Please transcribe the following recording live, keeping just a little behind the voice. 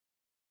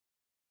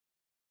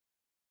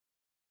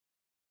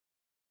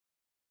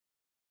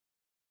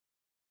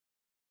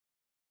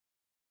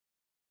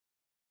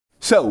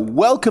So,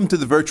 welcome to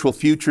the virtual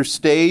future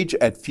stage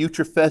at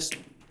FutureFest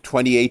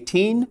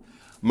 2018.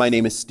 My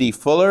name is Steve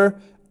Fuller,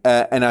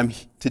 and I'm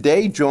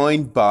today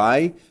joined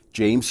by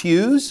James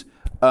Hughes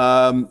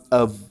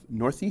of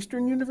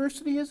Northeastern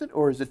University, is it?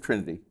 Or is it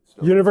Trinity?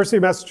 University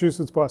of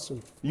Massachusetts,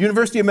 Boston.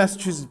 University of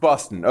Massachusetts,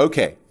 Boston.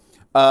 Okay.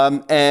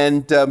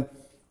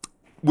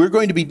 We're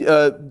going to be,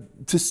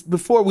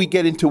 before we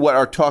get into what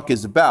our talk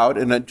is about,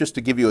 and just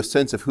to give you a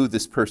sense of who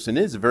this person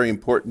is, a very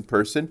important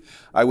person,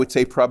 I would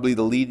say probably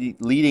the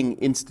leading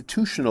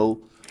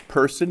institutional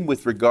person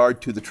with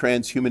regard to the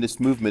transhumanist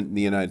movement in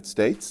the United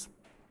States.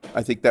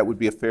 I think that would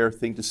be a fair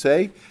thing to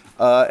say.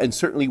 And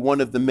certainly one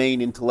of the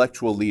main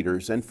intellectual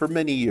leaders. And for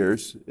many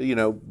years, you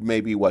know,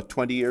 maybe what,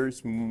 20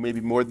 years,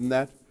 maybe more than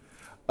that?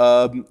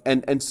 So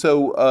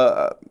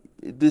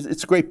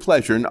it's a great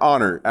pleasure and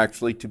honor,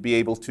 actually, to be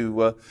able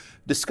to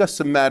discuss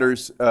some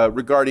matters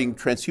regarding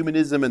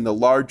transhumanism and the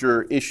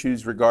larger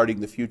issues regarding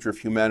the future of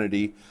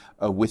humanity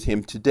with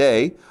him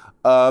today.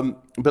 But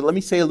let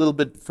me say a little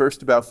bit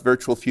first about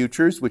Virtual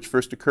Futures, which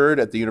first occurred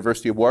at the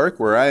University of Warwick,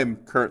 where I am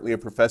currently a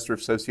professor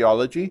of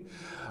sociology,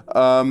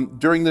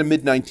 during the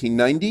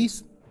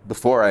mid-1990s.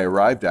 Before I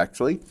arrived,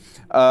 actually,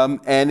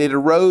 and it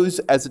arose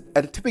at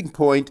a tipping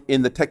point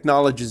in the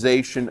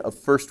technologization of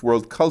first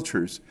world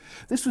cultures.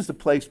 This was the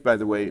place, by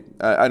the way,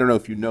 I don't know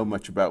if you know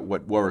much about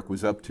what Warwick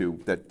was up to,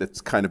 that's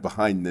kind of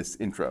behind this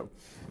intro.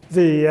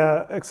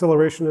 The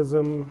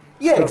accelerationism.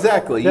 Yeah, stuff.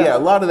 Exactly. Yeah, a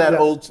lot of that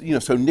old, you know.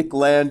 So Nick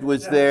Land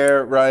was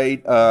there,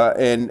 right?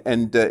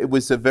 And it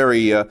was a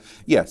very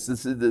yes,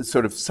 this is the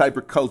sort of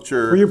cyber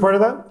culture. Were you part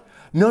of that?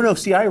 No.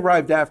 See, I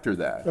arrived after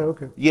that. Oh,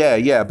 okay.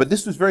 Yeah. But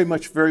this was very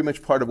much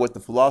part of what the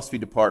philosophy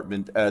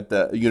department at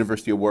the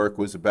University of Warwick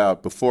was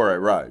about before I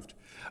arrived.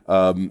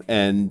 A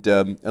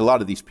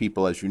lot of these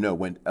people, as you know,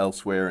 went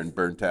elsewhere and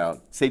burnt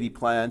out. Sadie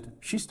Plant,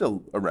 she's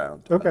still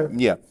around. Okay.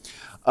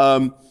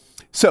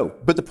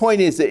 But the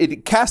point is that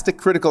it cast a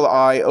critical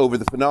eye over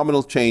the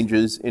phenomenal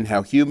changes in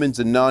how humans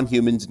and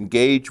non-humans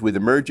engage with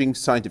emerging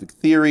scientific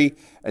theory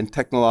and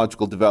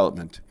technological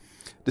development.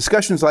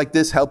 Discussions like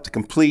this help to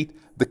complete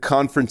the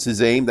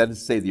conference's aim, that is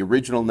to say the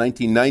original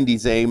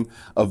 1990s aim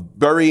of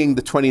burying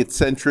the 20th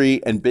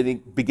century and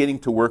beginning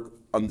to work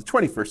on the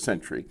 21st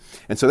century.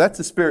 And so that's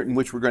the spirit in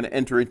which we're going to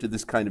enter into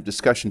this kind of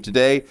discussion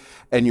today.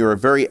 And you're a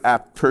very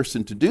apt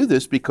person to do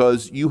this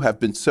because you have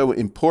been so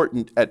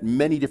important at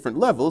many different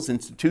levels,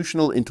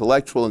 institutional,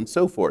 intellectual, and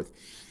so forth.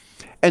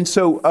 And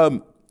so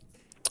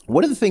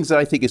one of the things that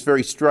I think is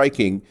very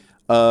striking,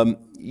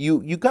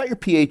 you got your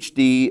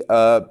PhD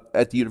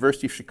at the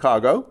University of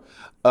Chicago,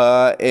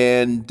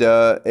 and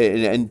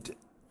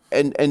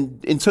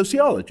in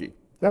sociology.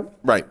 Yep.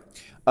 Right.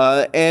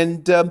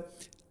 Can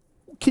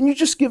you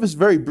just give us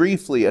very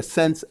briefly a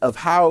sense of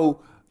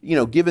how, you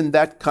know, given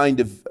that kind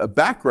of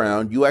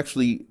background, you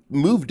actually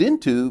moved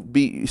into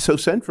be so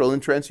central in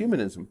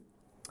transhumanism?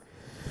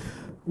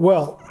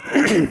 Well,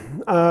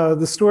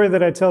 the story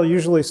that I tell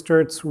usually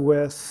starts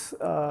with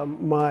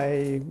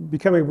my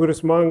becoming a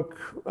Buddhist monk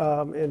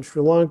in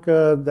Sri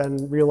Lanka,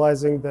 then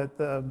realizing that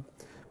the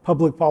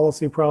public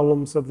policy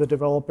problems of the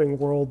developing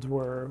world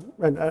were,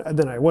 and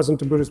then I wasn't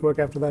a Buddhist monk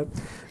after that,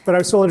 but I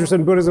was still interested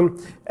in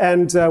Buddhism,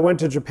 and went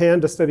to Japan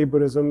to study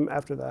Buddhism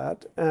after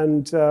that.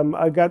 And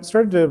I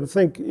started to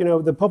think, you know,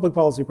 the public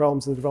policy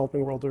problems of the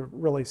developing world are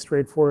really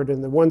straightforward,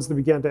 and the ones that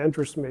began to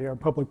interest me are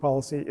public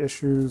policy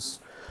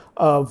issues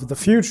of the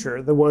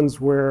future, the ones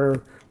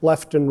where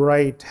left and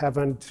right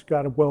haven't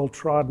got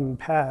well-trodden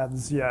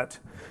paths yet.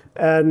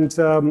 And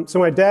so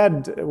my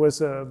dad was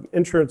an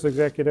insurance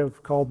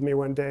executive, called me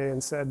one day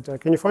and said,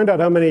 can you find out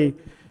how many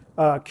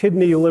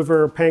kidney,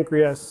 liver,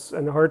 pancreas,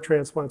 and heart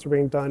transplants are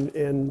being done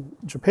in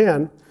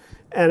Japan?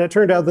 And it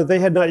turned out that they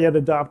had not yet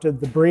adopted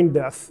the brain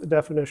death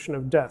definition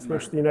of death,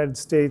 which the United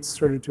States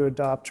started to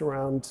adopt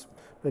around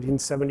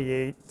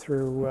 1978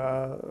 through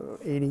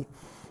 80.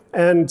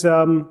 And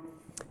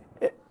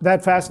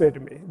that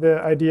fascinated me,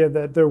 the idea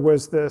that there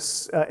was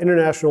this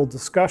international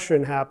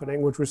discussion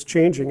happening, which was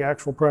changing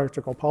actual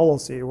practical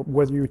policy,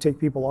 whether you take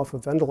people off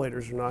of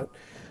ventilators or not,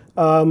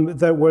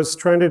 that was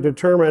trying to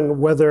determine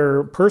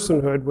whether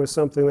personhood was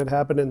something that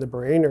happened in the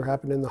brain or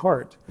happened in the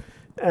heart.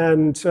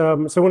 And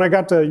so when I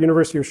got to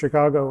University of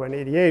Chicago in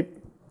 '88,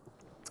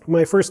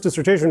 my first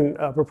dissertation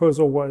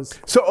proposal was...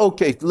 So,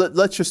 okay,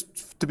 let's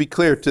just, to be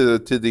clear to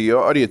the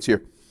audience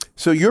here,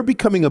 so you're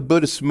becoming a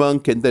Buddhist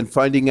monk and then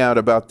finding out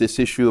about this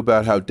issue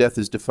about how death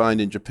is defined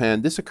in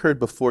Japan. This occurred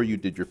before you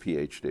did your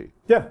PhD?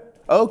 Yeah.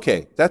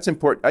 Okay, that's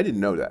important. I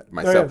didn't know that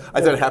myself.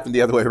 I thought it happened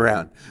the other way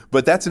around.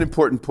 But that's an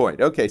important point.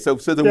 Okay, so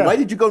then why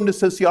did you go into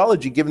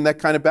sociology given that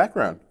kind of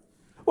background?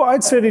 Well,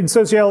 I'd studied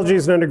sociology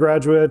as an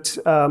undergraduate.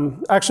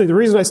 Actually, the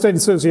reason I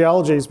studied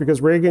sociology is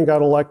because Reagan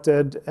got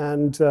elected,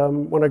 and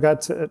when I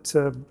got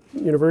to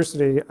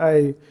university,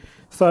 I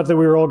thought that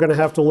we were all going to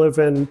have to live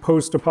in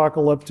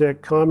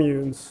post-apocalyptic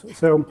communes.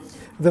 So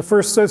the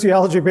first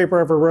sociology paper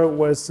I ever wrote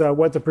was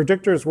what the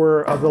predictors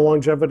were of the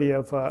longevity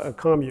of a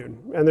commune.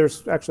 And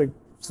there's actually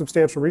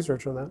substantial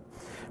research on that.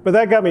 But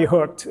that got me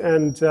hooked,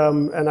 and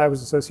I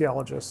was a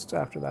sociologist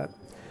after that.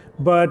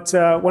 But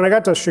when I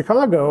got to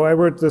Chicago, I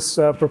wrote this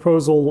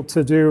proposal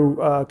to do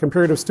a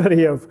comparative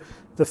study of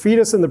the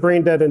fetus and the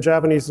brain dead in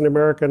Japanese and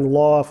American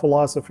law,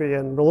 philosophy,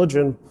 and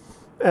religion.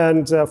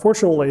 And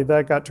fortunately,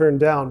 that got turned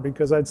down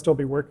because I'd still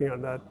be working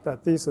on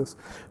that thesis.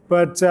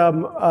 But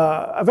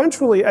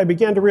eventually, I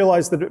began to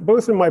realize that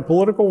both in my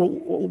political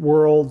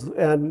world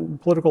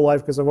and political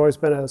life, because I've always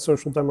been a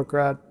social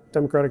democrat,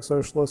 democratic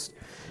socialist,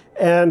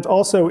 and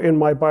also in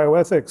my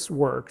bioethics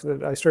work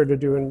that I started to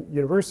do in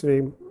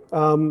university,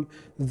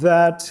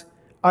 that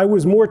I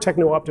was more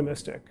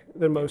techno-optimistic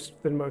than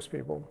most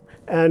people.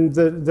 And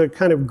the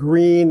kind of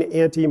green,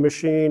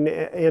 anti-machine,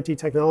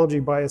 anti-technology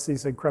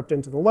biases had crept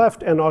into the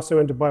left and also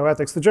into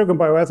bioethics. The joke in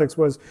bioethics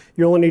was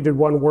you only needed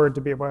one word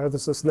to be a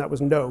bioethicist, and that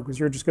was no, because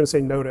you're just going to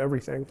say no to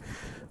everything.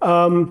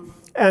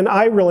 And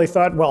I really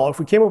thought, well, if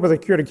we came up with a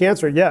cure to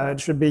cancer, yeah, it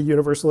should be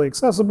universally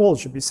accessible, it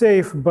should be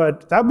safe,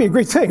 but that would be a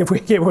great thing if we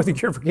came up with a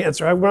cure for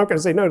cancer. I'm not going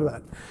to say no to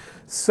that.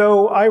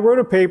 So I wrote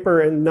a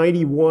paper in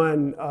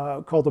 '91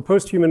 called The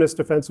Post-Humanist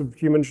Defense of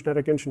Human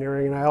Genetic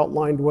Engineering, and I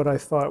outlined what I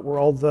thought were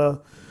all the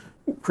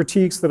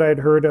critiques that I had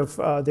heard of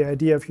the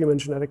idea of human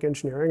genetic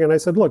engineering. And I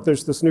said, look,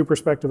 there's this new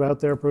perspective out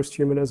there,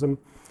 post-humanism,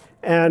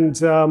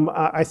 and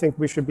I think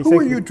we should be thinking.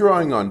 Who were you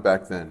drawing on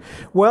back then?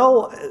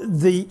 Well,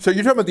 So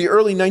you're talking about the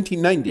early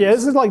 1990s? Yeah,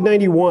 this is like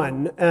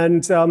 '91,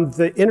 and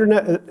the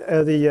internet,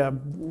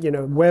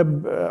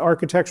 web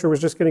architecture was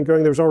just getting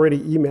going. There was already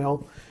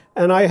email.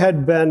 And I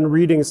had been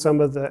reading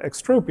some of the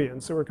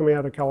extropians that were coming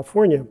out of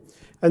California.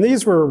 And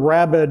these were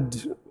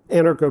rabid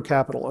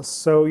anarcho-capitalists.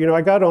 So,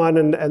 I got on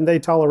and they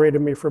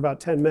tolerated me for about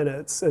 10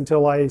 minutes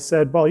until I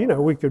said, well,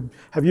 we could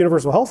have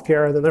universal health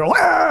care. And then they're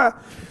like,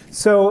 ah!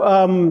 So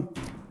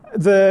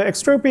the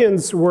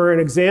extropians were an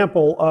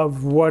example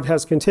of what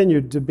has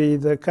continued to be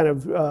the kind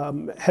of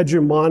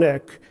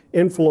hegemonic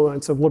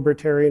influence of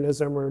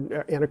libertarianism or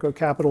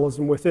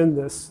anarcho-capitalism within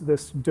this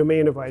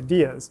domain of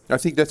ideas. I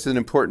think that's an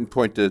important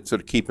point to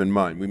sort of keep in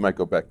mind. We might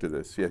go back to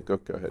this. Yeah, go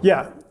ahead.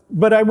 Yeah,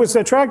 but I was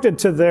attracted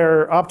to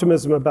their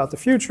optimism about the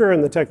future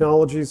and the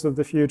technologies of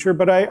the future,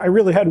 but I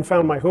really hadn't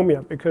found my home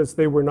yet because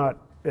they were not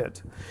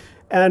it.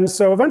 And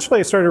so eventually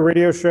I started a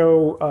radio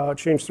show,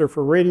 Change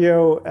Surfer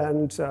Radio,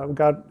 and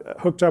got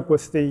hooked up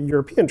with the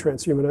European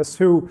transhumanists,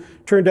 who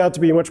turned out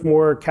to be much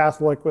more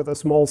Catholic with a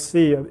small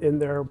c in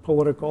their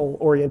political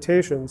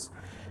orientations.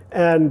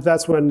 And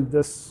that's when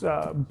this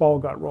ball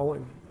got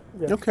rolling.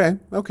 Yeah.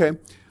 Okay.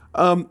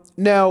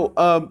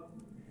 Now,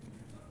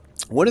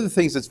 one of the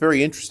things that's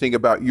very interesting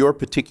about your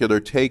particular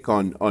take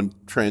on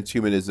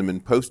transhumanism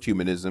and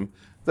posthumanism,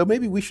 though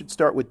maybe we should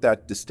start with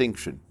that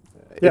distinction.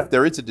 Yeah. If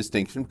there is a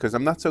distinction, because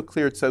I'm not so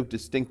clear it's so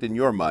distinct in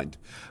your mind.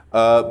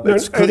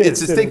 It's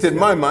distinct in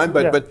my mind,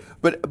 but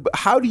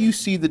how do you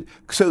see that?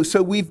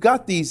 So we've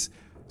got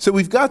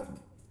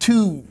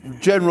two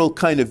general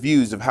kind of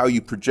views of how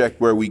you project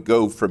where we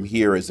go from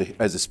here as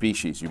a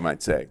species, you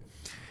might say.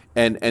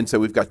 And so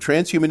we've got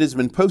transhumanism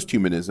and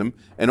posthumanism,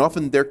 and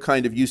often they're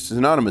kind of used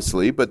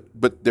synonymously,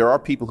 but there are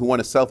people who want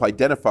to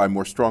self-identify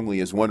more strongly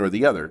as one or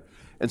the other.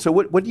 And so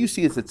what do you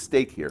see as at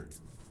stake here?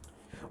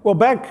 Well,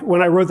 back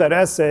when I wrote that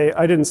essay,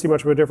 I didn't see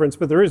much of a difference,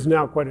 but there is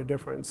now quite a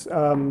difference.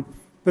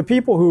 The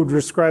people who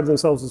describe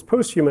themselves as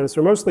post-humanists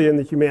are mostly in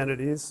the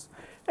humanities,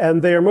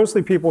 and they are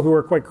mostly people who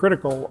are quite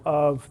critical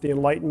of the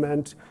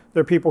Enlightenment.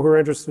 They're people who are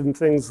interested in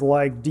things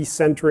like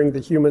decentering the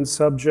human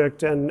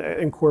subject and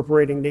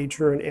incorporating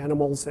nature and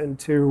animals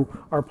into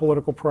our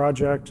political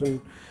project.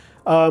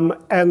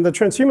 And the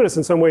transhumanists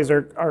in some ways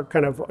are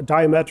kind of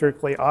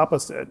diametrically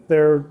opposite.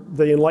 They're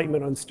the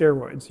Enlightenment on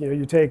steroids.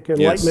 You take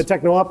Enlightenment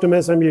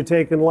techno-optimism, you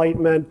take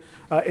Enlightenment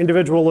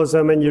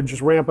individualism, and you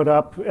just ramp it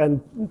up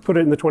and put it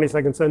in the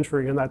 22nd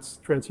century, and that's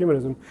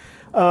transhumanism.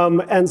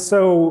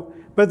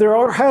 But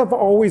there have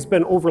always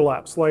been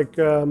overlaps, like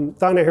Donna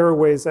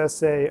Haraway's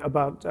essay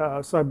about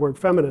cyborg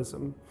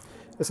feminism,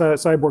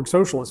 cyborg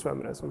socialist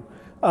feminism.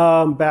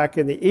 Back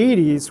in the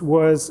 80s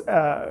was,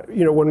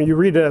 when you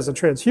read it as a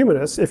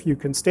transhumanist, if you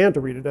can stand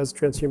to read it as a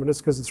transhumanist,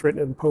 because it's written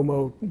in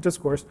Pomo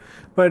discourse,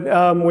 but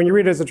when you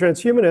read it as a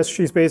transhumanist,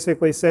 she's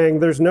basically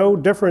saying there's no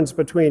difference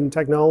between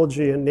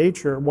technology and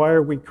nature. Why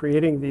are we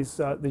creating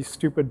these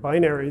stupid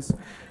binaries?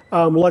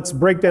 Let's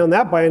break down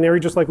that binary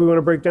just like we want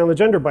to break down the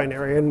gender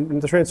binary.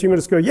 And the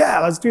transhumanists go, yeah,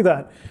 let's do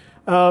that.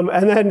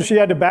 And then she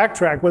had to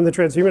backtrack when the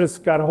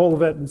transhumanists got a hold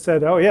of it and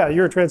said, oh yeah,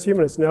 you're a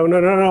transhumanist. No,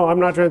 I'm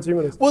not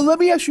transhumanist. Well, let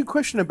me ask you a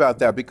question about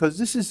that, because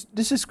this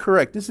is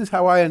correct. This is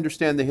how I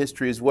understand the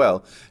history as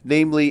well.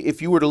 Namely,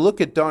 if you were to look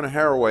at Donna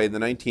Haraway in the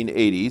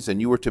 1980s and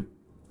you were to,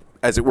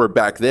 as it were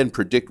back then,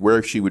 predict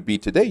where she would be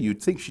today,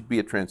 you'd think she'd be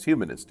a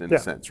transhumanist in a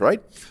sense,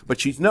 right? But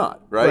she's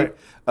not, right?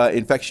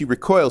 In fact, she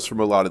recoils from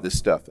a lot of this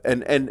stuff.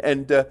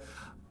 And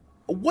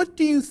what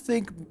do you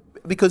think?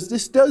 Because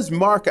this does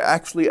mark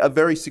actually a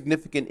very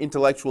significant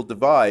intellectual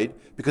divide,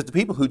 because the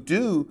people who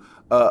do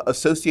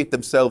associate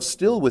themselves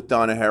still with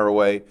Donna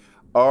Haraway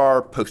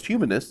are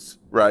posthumanists,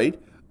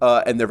 right?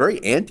 And they're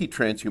very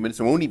anti-transhumanists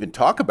and won't even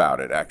talk about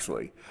it,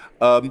 actually.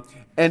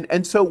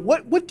 And so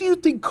what do you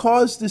think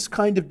caused this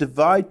kind of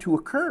divide to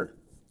occur?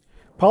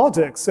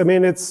 Politics. I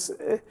mean,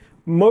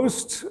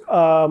 most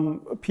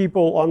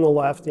people on the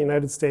left in the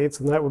United States,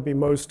 and that would be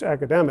most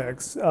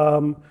academics,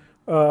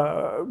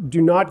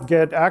 do not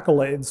get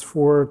accolades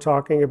for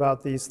talking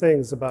about these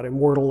things, about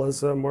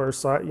immortalism or,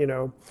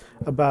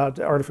 about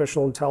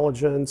artificial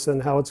intelligence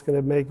and how it's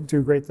going to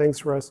do great things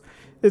for us.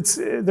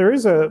 There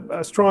is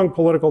a strong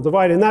political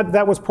divide, and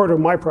that was part of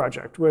my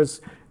project.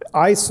 Was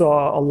I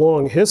saw a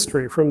long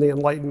history from the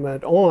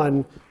Enlightenment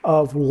on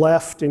of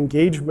left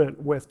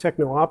engagement with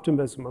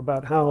techno-optimism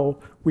about how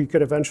we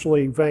could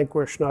eventually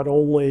vanquish not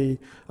only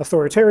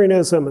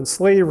authoritarianism and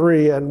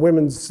slavery and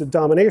women's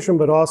domination,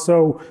 but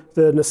also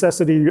the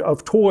necessity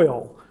of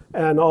toil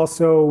and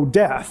also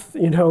death,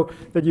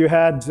 that you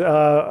had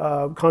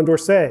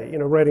Condorcet,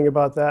 writing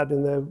about that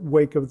in the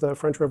wake of the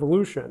French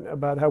Revolution,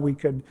 about how we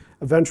could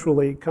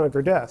eventually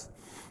conquer death.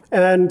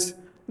 And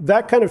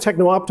that kind of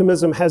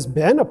techno-optimism has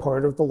been a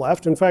part of the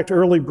left. In fact,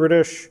 early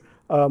British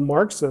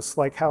Marxists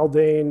like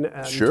Haldane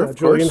and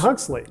Julian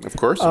Huxley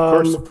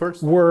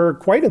were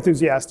quite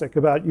enthusiastic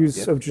about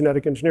use of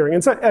genetic engineering.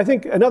 And so I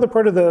think another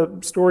part of the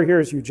story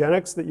here is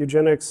eugenics, that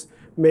eugenics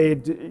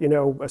made,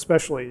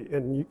 especially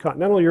in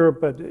continental Europe,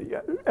 but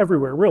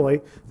everywhere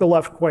really, the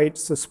left quite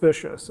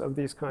suspicious of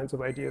these kinds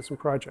of ideas and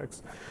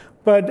projects.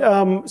 But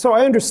so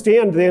I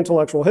understand the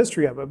intellectual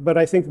history of it, but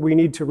I think we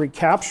need to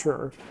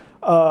recapture,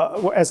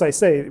 as I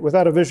say,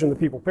 without a vision, the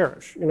people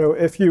perish.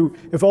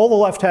 If all the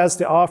left has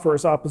to offer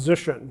is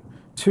opposition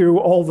to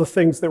all the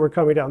things that were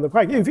coming down the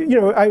pike.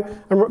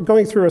 I'm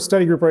going through a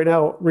study group right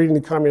now, reading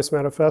the Communist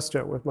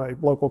Manifesto with my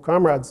local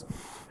comrades,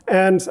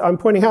 and I'm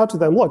pointing out to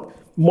them, look,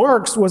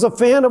 Marx was a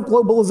fan of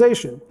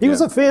globalization. He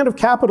was a fan of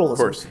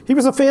capitalism. He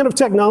was a fan of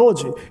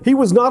technology. He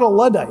was not a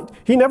Luddite.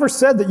 He never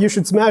said that you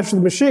should smash the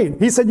machine.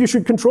 He said you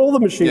should control the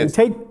machine and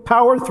take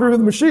power through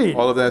the machine.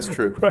 All of that's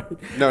true.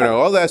 No,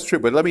 all that's true.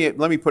 But let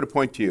me put a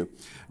point to you,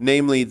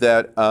 namely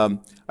that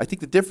I think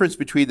the difference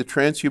between the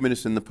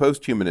transhumanists and the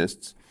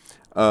posthumanists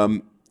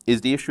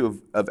is the issue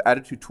of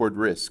attitude toward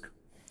risk.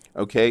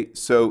 Okay,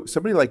 so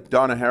somebody like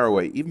Donna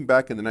Haraway, even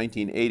back in the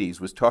 1980s,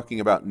 was talking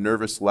about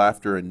nervous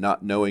laughter and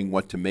not knowing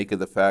what to make of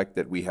the fact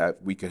that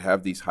we could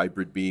have these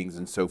hybrid beings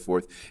and so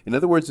forth. In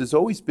other words, there's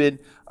always been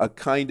a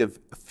kind of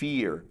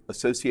fear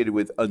associated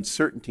with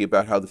uncertainty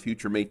about how the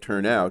future may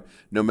turn out,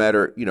 no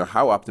matter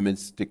how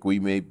optimistic we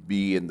may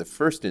be in the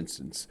first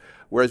instance.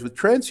 Whereas with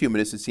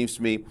transhumanists, it seems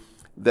to me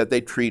that they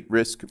treat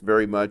risk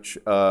very much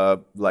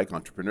like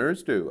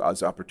entrepreneurs do,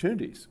 as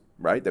opportunities.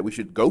 Right, that we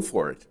should go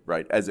for it,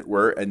 right, as it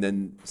were, and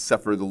then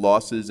suffer the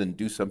losses and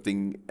do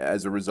something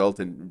as a result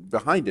and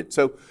behind it.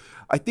 So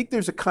I think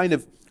there's a kind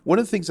of, one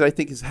of the things that I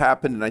think has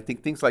happened, and I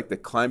think things like the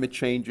climate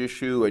change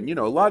issue and,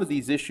 a lot of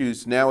these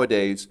issues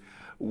nowadays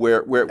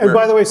where and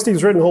by the way,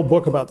 Steve's written a whole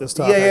book about this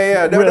topic.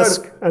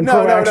 No,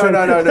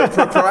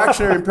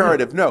 proaction or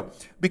imperative. No,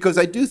 because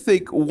I do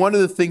think one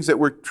of the things that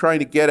we're trying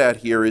to get at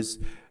here is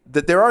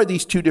that there are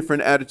these two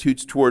different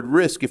attitudes toward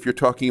risk if you're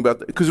talking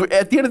about, because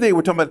at the end of the day,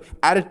 we're talking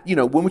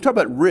about, when we talk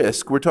about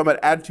risk, we're talking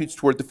about attitudes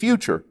toward the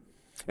future.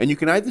 And you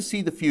can either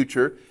see the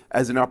future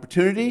as an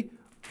opportunity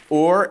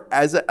or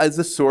as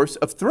a source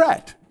of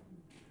threat,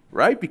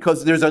 right?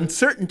 Because there's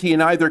uncertainty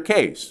in either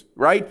case,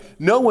 right?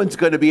 No one's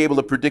going to be able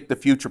to predict the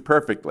future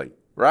perfectly,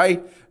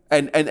 right?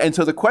 And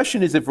so the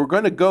question is, if we're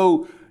going to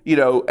go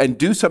and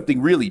do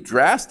something really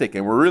drastic,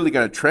 and we're really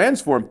going to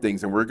transform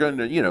things, and we're going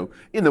to,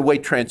 in the way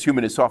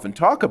transhumanists often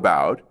talk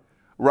about,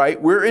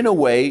 right, we're in a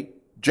way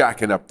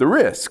jacking up the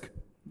risk.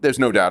 There's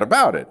no doubt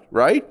about it,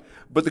 right?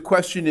 But the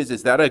question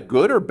is that a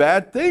good or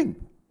bad thing?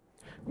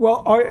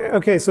 Well,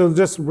 okay, so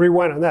just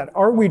rewind on that.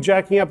 Are we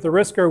jacking up the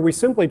risk, or are we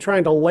simply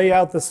trying to lay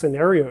out the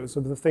scenarios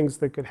of the things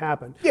that could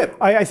happen? Yeah.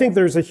 I think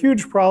there's a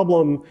huge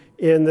problem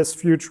in this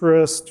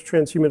futurist,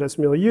 transhumanist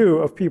milieu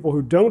of people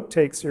who don't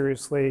take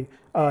seriously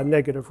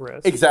negative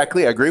risk.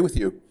 Exactly, I agree with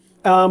you.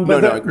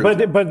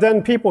 But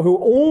then people who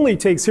only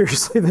take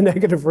seriously the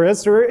negative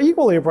risks are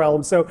equally a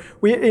problem. So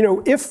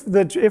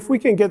if we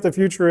can get the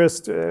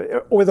futurist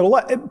or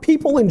the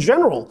people in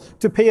general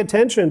to pay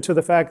attention to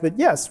the fact that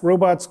yes,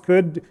 robots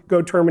could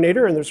go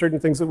Terminator, and there's certain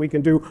things that we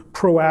can do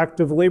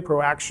proactively,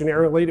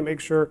 proactionarily to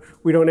make sure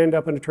we don't end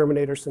up in a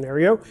Terminator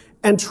scenario,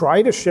 and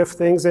try to shift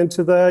things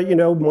into the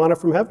manna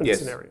from heaven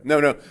scenario.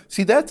 No.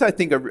 See, that's I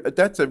think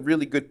that's a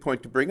really good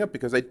point to bring up,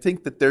 because I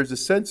think that there's a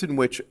sense in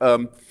which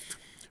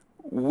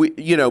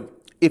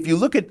if you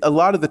look at a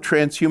lot of the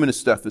transhumanist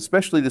stuff,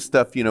 especially the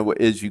stuff,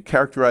 as you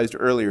characterized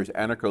earlier as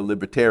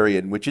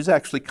anarcho-libertarian, which is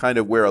actually kind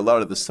of where a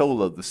lot of the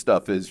soul of the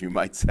stuff is, you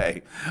might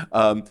say.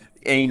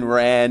 Ayn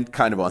Rand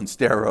kind of on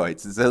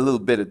steroids. There's a little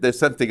bit, there's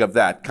something of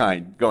that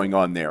kind going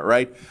on there,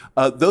 right?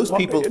 Those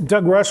people.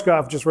 Doug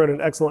Rushkoff just wrote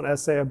an excellent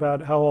essay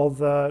about how all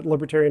the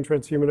libertarian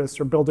transhumanists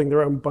are building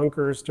their own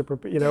bunkers to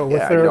prepare,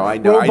 with their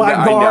robot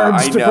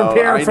guards to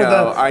prepare for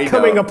the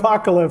coming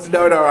apocalypse.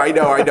 No, I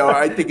know.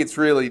 I think it's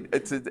really,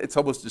 it's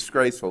almost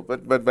disgraceful,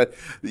 but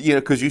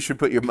because you should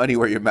put your money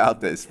where your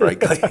mouth is,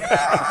 frankly.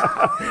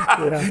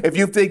 If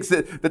you think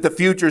that the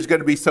future is going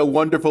to be so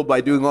wonderful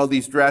by doing all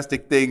these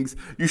drastic things,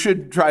 you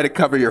should try to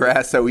cover your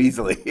ass so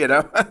easily, you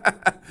know.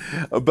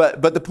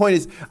 but the point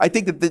is, I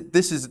think that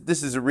this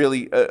is a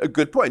really a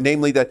good point,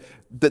 namely that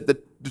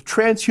the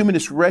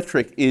transhumanist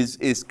rhetoric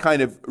is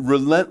kind of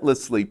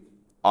relentlessly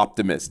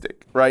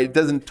optimistic, right? It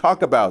doesn't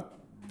talk about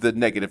the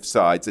negative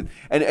sides, and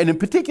in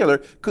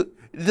particular,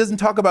 it doesn't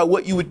talk about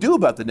what you would do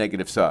about the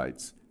negative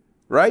sides,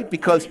 right?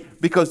 Because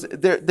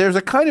there's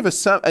a kind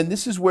of and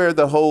this is where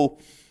the whole,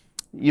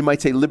 you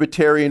might say,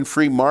 libertarian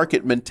free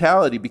market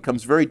mentality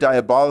becomes very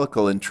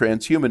diabolical in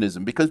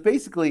transhumanism, because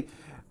basically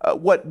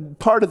what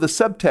part of the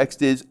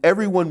subtext is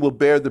everyone will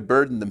bear the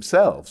burden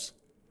themselves.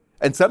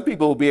 And some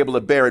people will be able to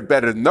bear it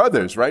better than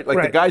others, right?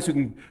 Like the guys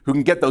who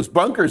can get those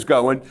bunkers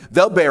going,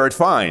 they'll bear it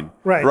fine,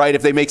 right?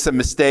 If they make some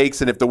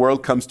mistakes and if the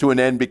world comes to an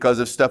end because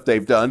of stuff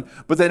they've done.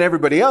 But then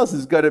everybody else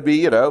is going to be,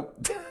 you know,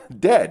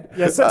 dead.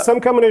 Yeah,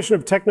 some combination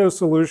of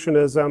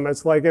techno-solutionism.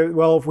 It's like,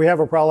 well, if we have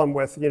a problem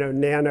with, you know,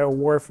 nano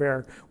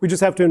warfare, we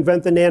just have to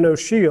invent the nano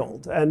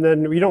shield, and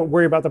then we don't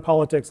worry about the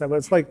politics of it.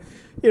 It's like,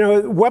 you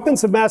know,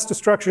 weapons of mass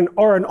destruction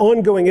are an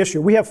ongoing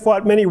issue. We have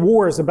fought many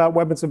wars about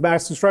weapons of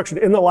mass destruction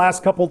in the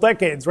last couple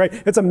decades, right?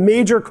 It's a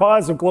major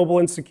cause of global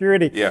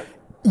insecurity. Yeah.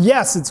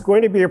 Yes, it's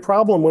going to be a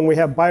problem when we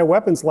have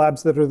bioweapons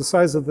labs that are the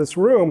size of this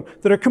room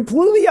that are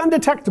completely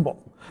undetectable,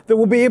 that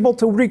will be able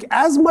to wreak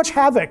as much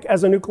havoc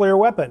as a nuclear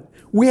weapon.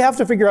 We have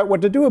to figure out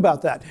what to do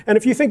about that. And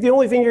if you think the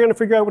only thing you're going to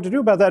figure out what to do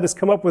about that is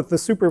come up with the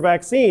super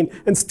vaccine,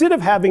 instead of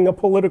having a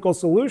political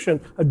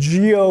solution, a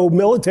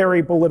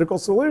geo-military political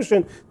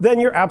solution, then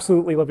you're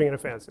absolutely living in a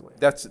fantasy land.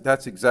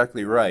 That's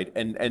exactly right.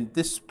 And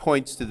this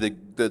points to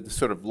the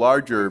sort of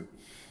larger,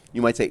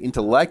 you might say,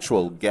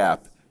 intellectual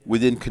gap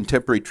within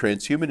contemporary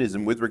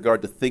transhumanism with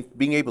regard to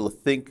being able to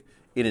think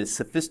in a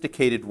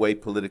sophisticated way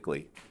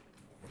politically,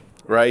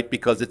 right?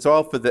 Because it's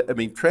all for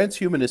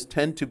transhumanists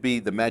tend to be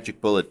the magic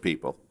bullet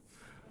people,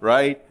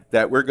 right?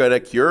 That we're going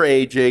to cure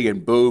aging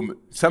and boom,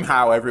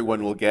 somehow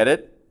everyone will get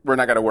it. We're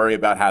not going to worry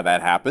about how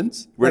that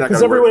happens.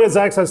 Because everyone has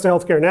access to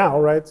healthcare now,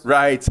 right?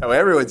 Right, so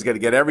everyone's going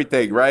to get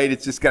everything, right?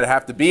 It's just going to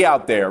have to be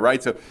out there,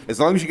 right? So as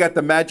long as you got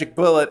the magic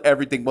bullet,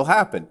 everything will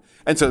happen.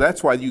 And so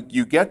that's why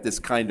you get this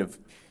kind of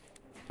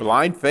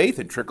blind faith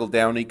and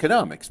trickle-down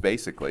economics,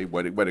 basically,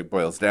 what it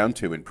boils down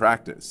to in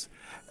practice.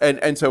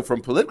 And so from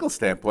a political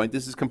standpoint,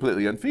 this is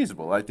completely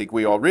unfeasible. I think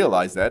we all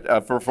realize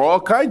that for all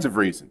kinds of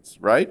reasons,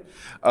 right?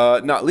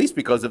 Not least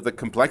because of the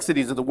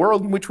complexities of the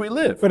world in which we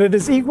live. But it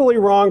is equally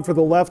wrong for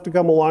the left to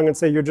come along and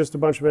say you're just a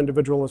bunch of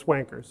individualist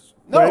wankers.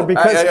 No, right?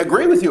 Because, I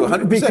agree with you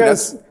 100%.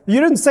 Because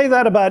you didn't say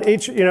that about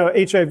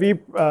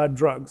HIV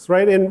drugs,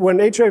 right? And when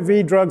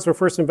HIV drugs were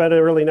first invented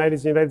in the early 90s in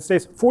the United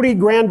States, 40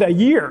 grand a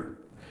year.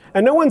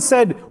 And no one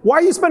said, why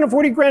are you spending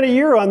 40 grand a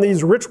year on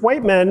these rich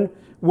white men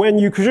when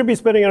you should be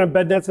spending it on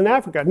bed nets in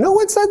Africa? No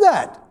one said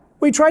that.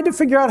 We tried to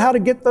figure out how to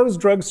get those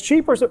drugs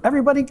cheaper so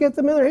everybody get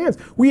them in their hands.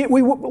 We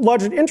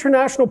launched an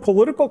international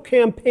political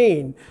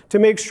campaign to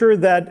make sure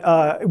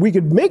that we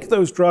could make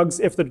those drugs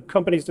if the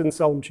companies didn't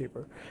sell them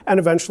cheaper. And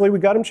eventually we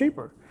got them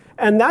cheaper.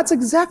 And that's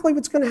exactly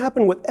what's going to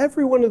happen with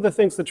every one of the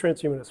things that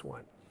transhumanists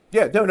want.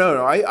 Yeah,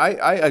 no,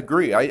 I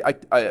agree. I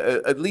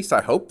at least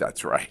I hope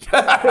that's right.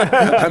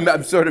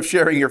 I'm sort of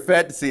sharing your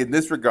fantasy in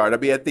this regard. I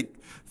mean, I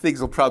think things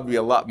will probably be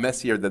a lot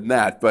messier than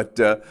that. But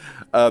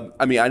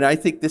and I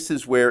think this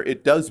is where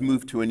it does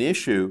move to an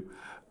issue,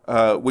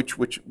 which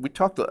we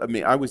talked. I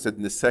mean, I was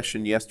in this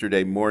session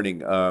yesterday morning,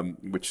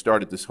 which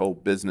started this whole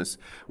business,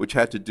 which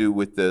had to do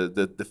with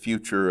the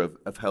future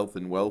of health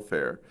and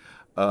welfare,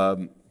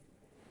 and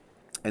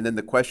then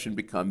the question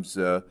becomes,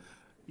 to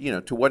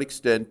what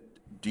extent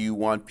do you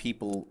want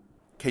people,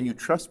 can you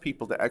trust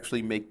people to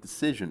actually make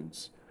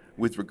decisions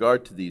with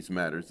regard to these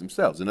matters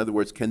themselves? In other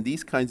words, can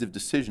these kinds of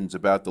decisions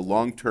about the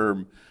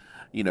long-term,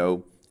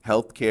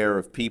 health care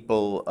of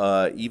people,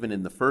 even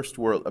in the first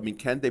world, I mean,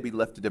 can they be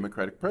left to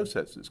democratic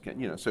processes?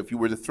 So if you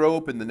were to throw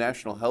open the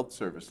National Health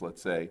Service,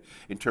 let's say,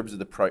 in terms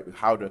of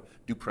how to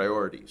do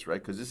priorities,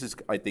 right? Because this is,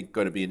 I think,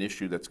 going to be an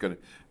issue that's going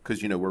to,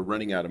 because, we're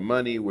running out of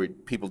money, where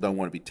people don't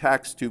want to be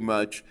taxed too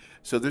much.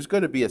 So there's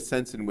going to be a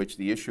sense in which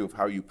the issue of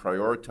how you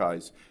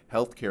prioritize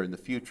healthcare in the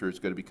future is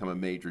going to become a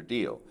major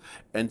deal.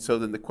 And so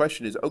then the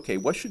question is, okay,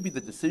 what should be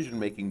the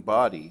decision-making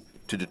body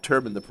to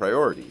determine the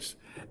priorities?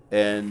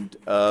 And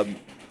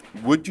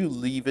would you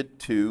leave it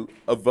to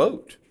a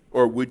vote,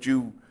 or would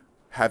you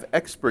have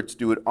experts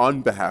do it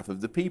on behalf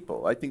of the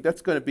people? I think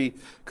that's going to be,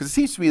 because it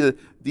seems to be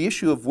the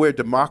issue of where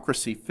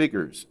democracy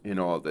figures in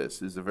all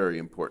this is a very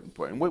important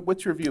point. And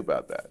what's your view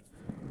about that?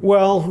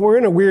 Well, we're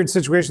in a weird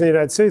situation in the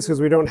United States because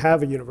we don't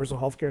have a universal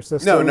healthcare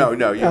system.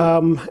 No.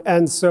 Yeah.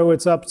 And so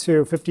it's up to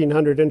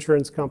 1,500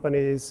 insurance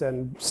companies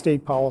and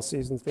state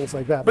policies and things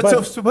like that. But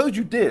so suppose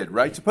you did,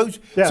 right? Suppose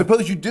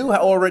you do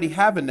already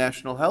have a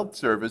national health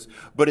service,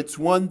 but it's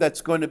one that's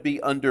going to be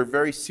under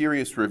very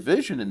serious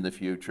revision in the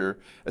future,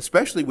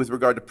 especially with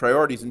regard to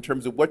priorities in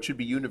terms of what should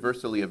be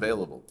universally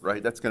available,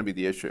 right? That's going to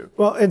be the issue.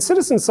 Well, in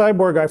Citizen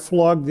Cyborg, I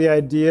flogged an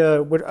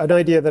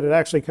idea that had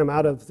actually come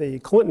out of the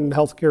Clinton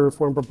healthcare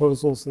reform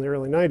proposals in the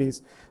early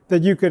 90s,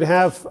 that you could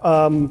have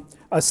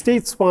a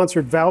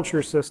state-sponsored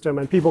voucher system,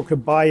 and people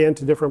could buy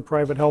into different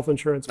private health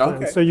insurance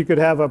plans. Okay. So you could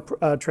have a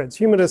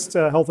transhumanist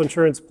health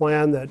insurance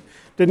plan that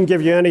didn't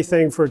give you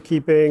anything for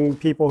keeping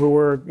people who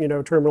were,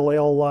 terminally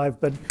ill alive,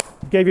 but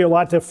gave you a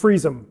lot to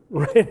freeze them,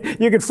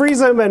 right? You could freeze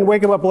them and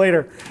wake them up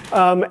later.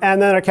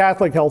 And then a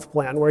Catholic health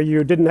plan where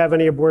you didn't have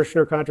any abortion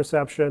or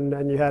contraception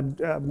and you had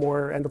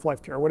more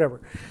end-of-life care,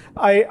 whatever.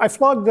 I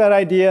flogged that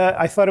idea.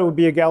 I thought it would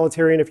be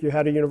egalitarian if you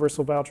had a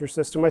universal voucher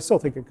system. I still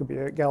think it could be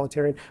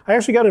egalitarian. I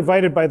actually got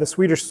invited by the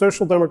Swedish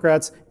Social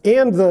Democrats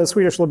and the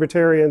Swedish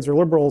Libertarians or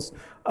Liberals.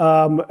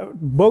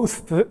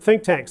 Both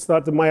think tanks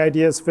thought that my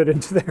ideas fit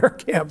into their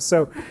camp.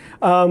 So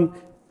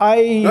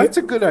That's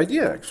a good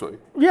idea, actually.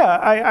 yeah,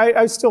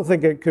 I still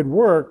think it could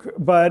work.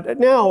 But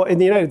now in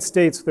the United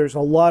States, there's a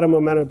lot of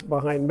momentum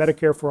behind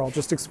Medicare for All,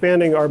 just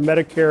expanding our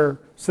Medicare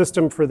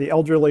system for the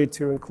elderly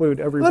to include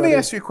everybody. Let me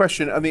ask you a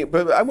question.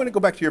 But I want to go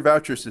back to your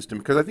voucher system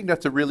because I think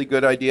that's a really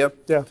good idea.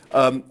 Yeah.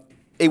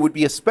 It would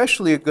be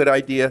especially a good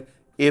idea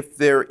if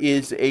there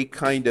is a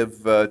kind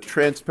of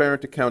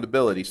transparent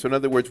accountability. So in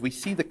other words, we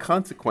see the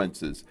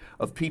consequences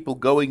of people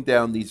going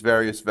down these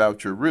various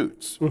voucher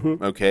routes,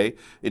 okay,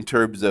 in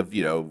terms of,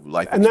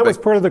 life And that was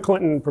part of the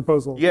Clinton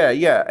proposal. Yeah,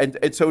 yeah.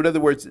 And so in other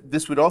words,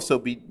 this would also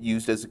be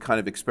used as a kind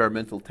of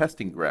experimental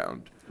testing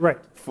ground. Right.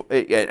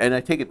 And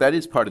I take it that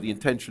is part of the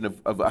intention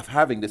of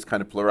having this kind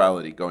of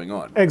plurality going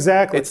on.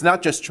 Exactly. It's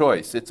not just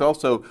choice, it's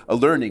also a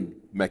learning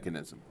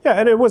mechanism. Yeah,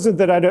 and it wasn't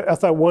that I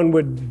thought one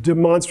would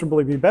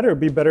demonstrably be better.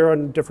 It'd be better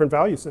on different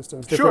value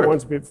systems. Different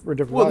ones for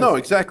different Well, values. no,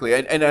 exactly.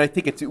 And I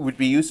think it would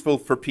be useful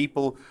for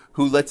people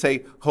who, let's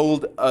say,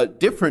 hold a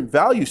different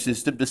value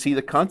system to see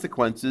the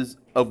consequences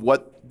of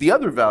what the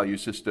other value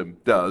system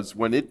does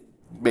when it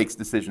makes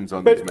decisions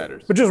on these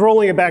matters. But just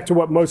rolling it back to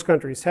what most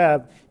countries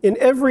have, in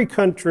every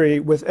country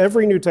with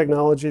every new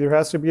technology, there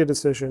has to be a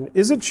decision.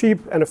 Is it cheap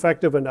and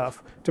effective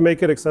enough to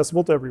make it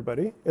accessible to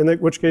everybody? In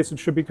which case it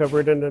should be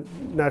covered in a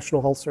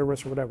national health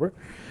service or whatever.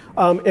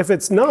 If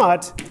it's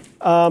not,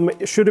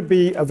 should it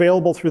be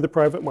available through the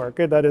private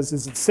market? That is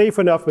it safe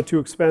enough but too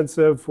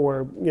expensive?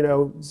 Or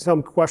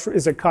some question,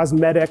 is it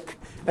cosmetic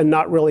and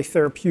not really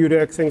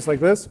therapeutic? Things like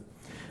this.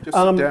 Just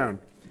sit down.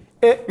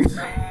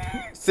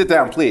 Sit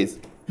down, please.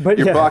 But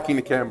You're blocking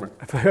the camera.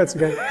 That's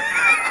okay.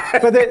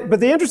 But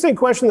the interesting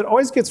question that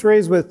always gets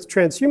raised with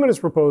transhumanist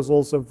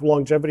proposals of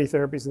longevity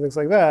therapies and things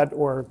like that,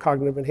 or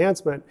cognitive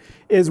enhancement,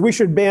 is we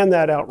should ban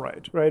that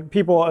outright, right?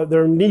 People,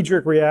 their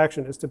knee-jerk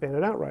reaction is to ban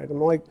it outright. I'm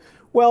like,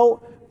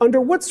 well, under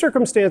what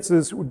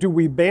circumstances do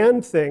we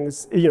ban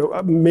things?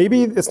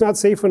 Maybe it's not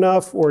safe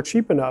enough or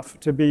cheap enough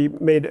to be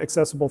made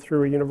accessible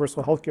through a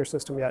universal healthcare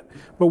system yet.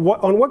 But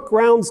on what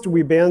grounds do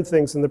we ban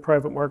things in the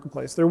private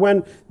marketplace? They're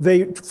when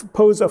they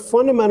pose a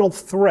fundamental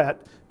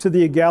threat to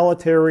the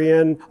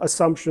egalitarian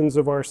assumptions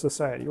of our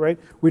society, right?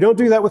 We don't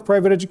do that with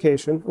private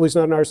education, at least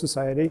not in our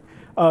society.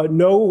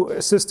 No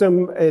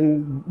system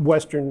in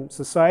Western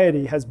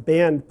society has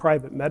banned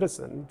private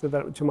medicine,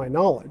 to my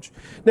knowledge.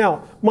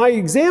 Now, my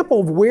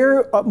example of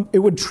where it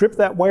would trip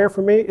that wire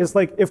for me is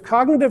like if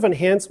cognitive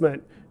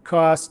enhancement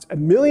cost $1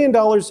 million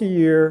a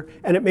year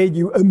and it made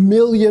you 1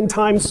 million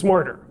times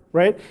smarter,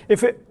 right?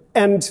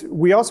 And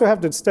we also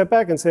have to step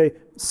back and say,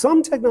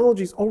 some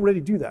technologies already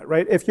do that,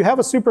 right? If you have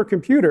a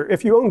supercomputer,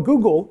 if you own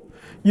Google,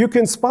 you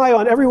can spy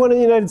on everyone in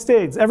the United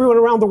States, everyone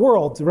around the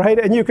world, right?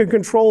 And you can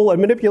control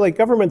and manipulate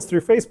governments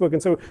through Facebook.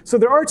 And so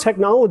there are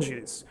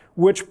technologies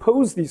which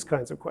pose these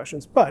kinds of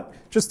questions. But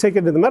just take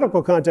it in the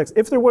medical context,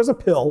 if there was a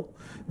pill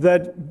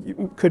that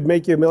could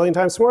make you 1 million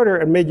times smarter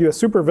and made you a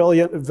super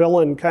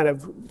villain kind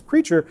of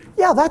creature,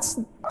 yeah,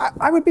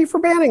 I would be for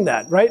banning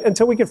that, right?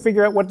 Until we can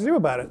figure out what to do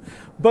about it.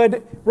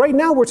 But right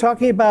now we're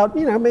talking about,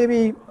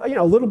 maybe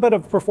a little bit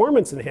of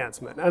performance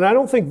enhancement. And I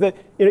don't think that,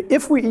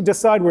 if we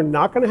decide we're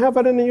not going to have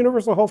it in the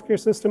universal healthcare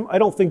system, I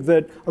don't think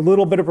that a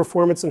little bit of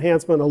performance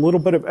enhancement, a little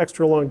bit of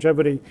extra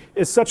longevity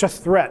is such a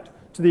threat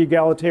to the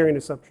egalitarian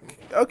assumption.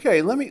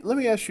 Okay, let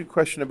me ask you a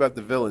question about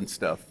the villain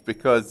stuff,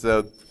 because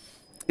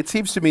it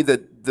seems to me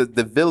that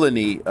the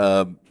villainy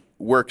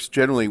works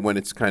generally when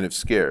it's kind of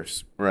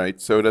scarce, right?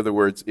 So in other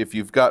words, if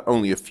you've got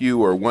only a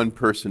few or one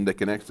person that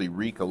can actually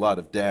wreak a lot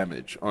of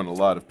damage on a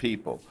lot of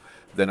people,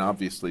 then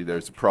obviously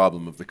there's a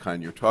problem of the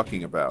kind you're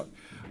talking about.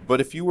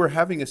 But if you were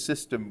having a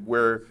system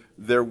where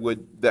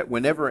that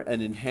whenever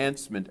an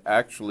enhancement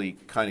actually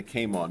kind of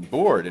came on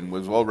board and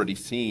was already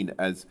seen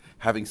as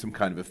having some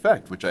kind of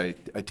effect, which I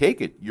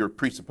take it you're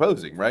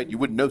presupposing, right? You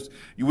wouldn't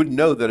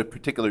know that a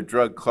particular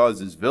drug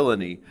causes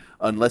villainy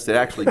unless it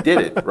actually did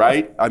it,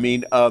 right? I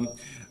mean,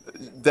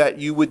 that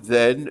you would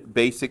then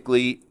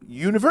basically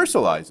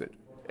universalize it.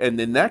 And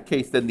in that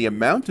case, then the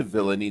amount of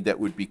villainy that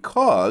would be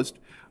caused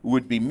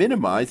would be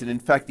minimized, and in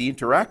fact, the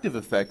interactive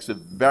effects of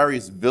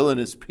various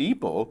villainous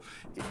people,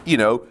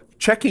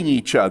 checking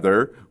each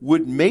other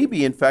would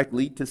maybe, in fact,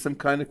 lead to some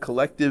kind of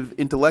collective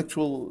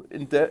intellectual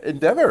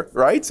endeavor,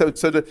 right? So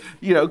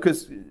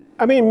because.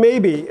 I mean,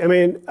 maybe.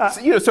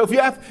 So if you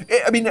have,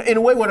 in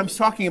a way, what I'm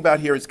talking about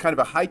here is kind of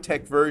a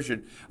high-tech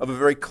version of a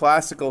very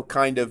classical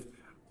kind of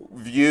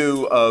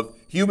view of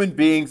human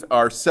beings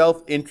are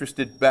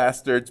self-interested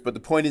bastards, but the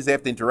point is they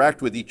have to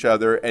interact with each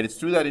other, and it's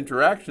through that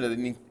interaction that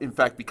they in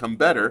fact become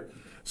better.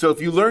 So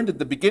if you learned at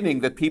the beginning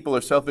that people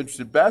are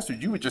self-interested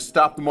bastards, you would just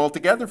stop them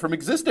altogether from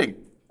existing.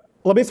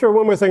 Let me throw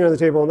one more thing on the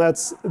table, and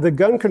that's the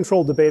gun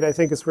control debate. I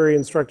think is very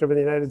instructive in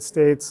the United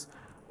States.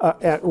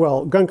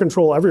 Well, gun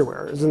control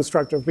everywhere is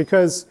instructive,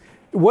 because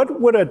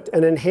what would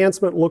an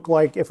enhancement look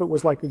like if it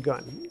was like a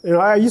gun? You know,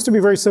 I used to be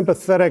very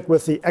sympathetic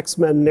with the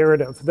X-Men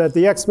narrative, that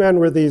the X-Men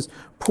were these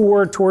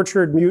poor,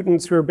 tortured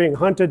mutants who were being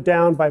hunted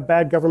down by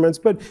bad governments.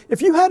 But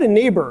if you had a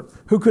neighbor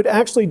who could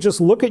actually just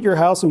look at your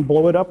house and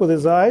blow it up with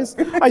his eyes,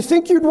 I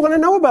think you'd want to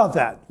know about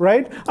that,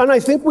 right? And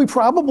I think we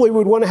probably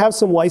would want to have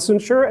some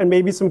licensure and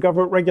maybe some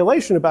government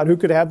regulation about who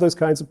could have those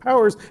kinds of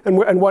powers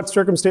and what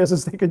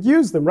circumstances they could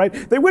use them, right?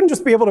 They wouldn't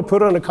just be able to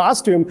put on a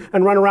costume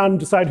and run around and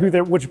decide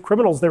which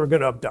criminals they were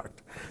going to abduct.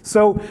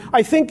 So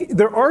I think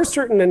there are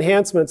certain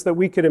enhancements that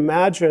we could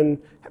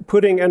imagine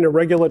putting in a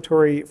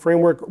regulatory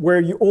framework where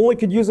you only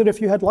could use it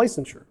if you had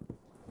licensure.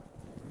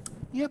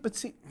 Yeah, but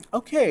see,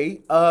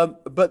 okay,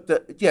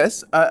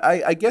 yes,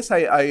 I guess I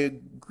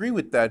agree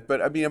with that.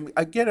 But I mean,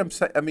 I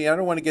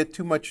don't want to get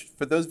too much,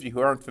 for those of you who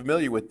aren't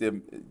familiar with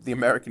the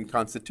American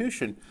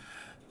Constitution.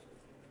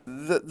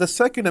 The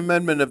Second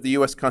Amendment of the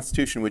U.S.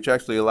 Constitution, which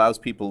actually allows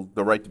people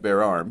the right to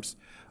bear arms,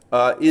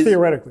 is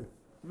theoretically.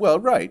 Well,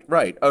 right.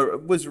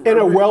 Was in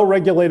a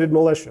well-regulated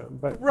militia,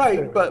 but right.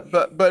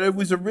 Anyway. But it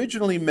was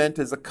originally meant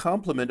as a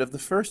complement of the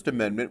First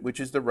Amendment, which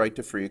is the right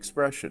to free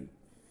expression.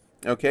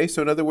 Okay,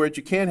 so in other words,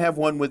 you can't have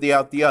one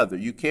without the other.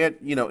 You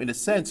can't, in a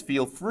sense,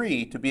 feel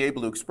free to be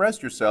able to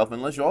express yourself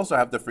unless you also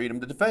have the freedom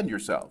to defend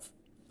yourself.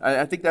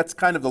 I think that's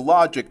kind of the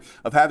logic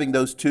of having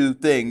those two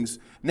things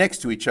next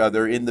to each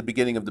other in the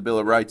beginning of the Bill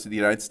of Rights of the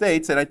United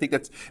States. And I think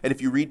and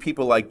if you read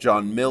people like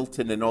John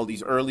Milton and all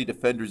these early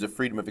defenders of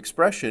freedom of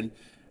expression,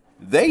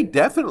 they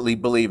definitely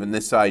believe in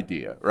this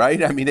idea,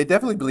 right? I mean, they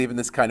definitely believe in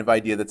this kind of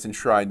idea that's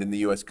enshrined in the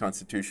U.S.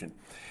 Constitution.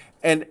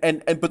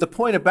 But the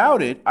point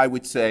about it, I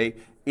would say,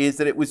 is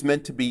that it was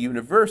meant to be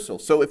universal.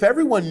 So if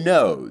everyone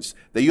knows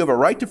that you have a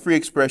right to free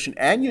expression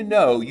and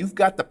you've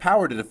got the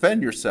power to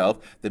defend yourself,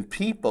 then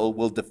people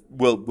will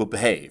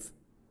behave.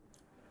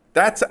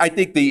 I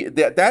think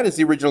that is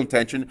the original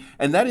intention,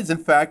 and that is, in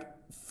fact,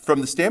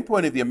 from the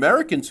standpoint of the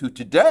Americans who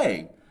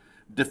today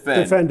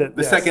defend it,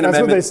 the Second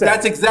Amendment.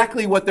 That's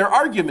exactly what their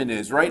argument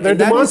is, right? They're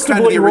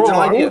demonstrably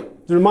wrong.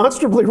 They're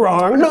demonstrably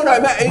wrong. No,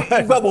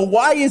 but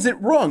why is it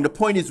wrong? The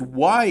point is,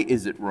 why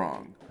is it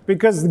wrong?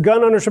 Because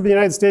gun ownership in the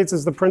United States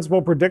is the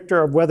principal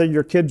predictor of whether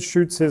your kid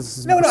shoots his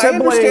sibling. I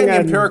understand the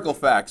empirical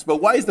facts, but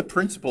why is the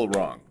principle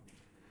wrong?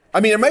 I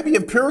mean, there might be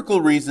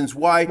empirical reasons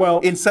why,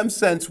 in some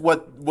sense,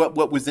 what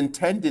was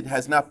intended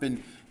has not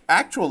been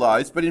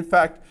actualized, but in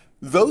fact,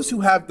 those who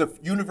have the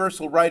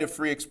universal right of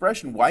free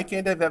expression, why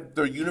can't they have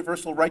the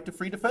universal right to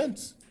free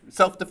defense,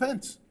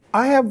 self-defense?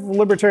 I have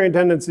libertarian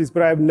tendencies,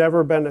 but I've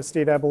never been a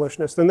state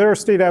abolitionist. And there are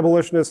state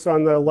abolitionists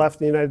on the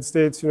left in the United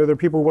States. There are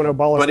people who want to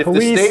abolish police. But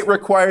if the state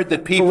required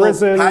that people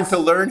had to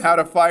learn how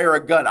to fire a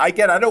gun, I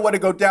don't want to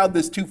go down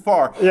this too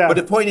far. Yeah. But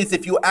the point is,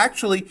 if you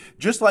actually,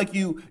 just like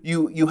you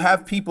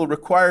have people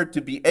required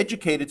to be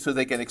educated so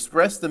they can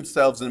express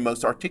themselves in the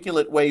most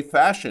articulate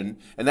fashion,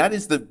 and that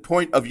is the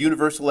point of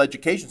universal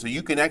education, so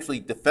you can actually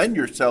defend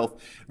yourself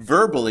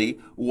verbally,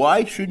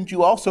 why shouldn't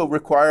you also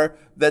require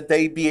that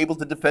they be able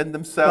to defend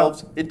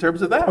themselves in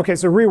terms of that? Okay,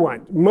 so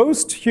rewind.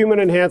 Most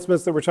human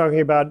enhancements that we're talking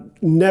about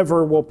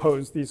never will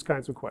pose these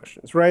kinds of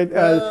questions, right?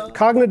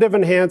 Cognitive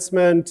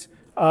enhancement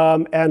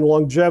and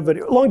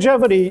longevity.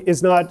 Longevity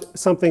is not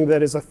something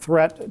that is a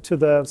threat to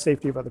the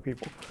safety of other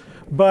people.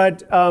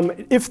 But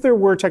if there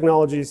were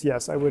technologies,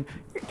 yes, I would.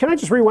 Can I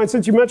just rewind?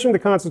 Since you mentioned the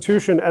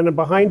Constitution, and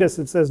behind us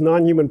it says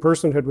non-human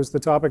personhood was the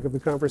topic of the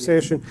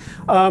conversation.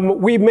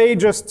 We may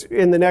just,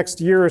 in the next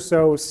year or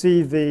so,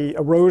 see the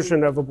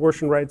erosion of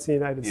abortion rights in the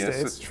United States.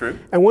 Yes, that's true.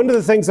 And one of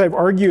the things I've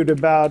argued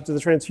about the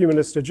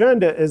transhumanist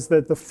agenda is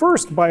that the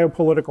first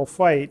biopolitical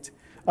fight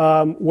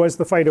was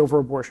the fight over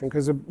abortion,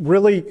 because it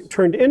really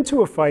turned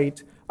into a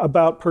fight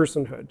about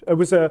personhood. It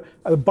was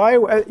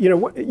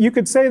you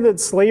could say that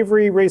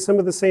slavery raised some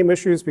of the same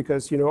issues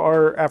because,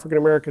 are African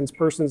Americans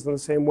persons in the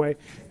same way,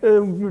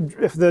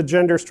 if the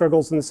gender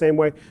struggles in the same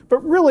way.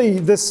 But really,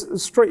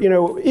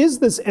 is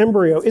this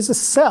embryo,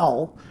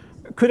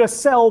 could a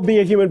cell be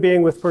a human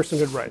being with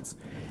personhood rights?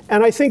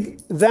 And I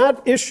think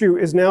that issue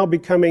is now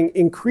becoming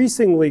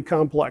increasingly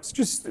complex.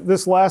 Just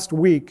this last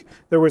week,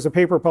 there was a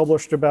paper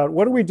published about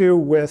what do we do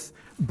with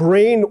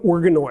brain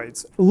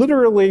organoids,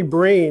 literally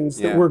brains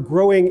that were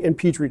growing in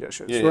petri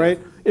dishes,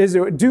 right?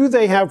 Do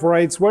they have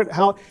rights? For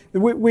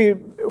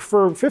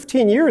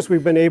 15 years,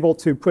 we've been able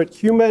to put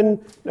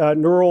human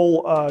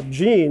neural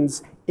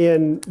genes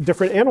in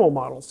different animal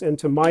models,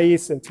 into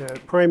mice, into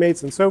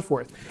primates, and so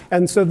forth.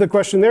 And so the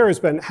question there has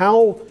been,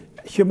 how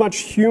much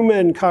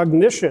human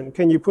cognition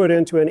can you put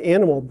into an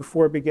animal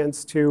before it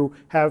begins to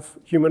have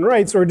human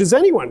rights? Or does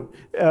anyone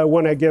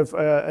want to give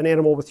an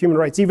animal with human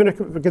rights, even if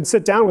it can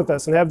sit down with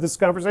us and have this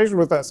conversation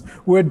with us?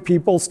 Would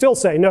people still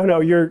say, no,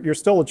 you're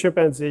still a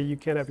chimpanzee, you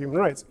can't have human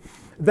rights?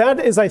 that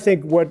is, I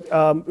think, what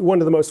one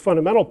of the most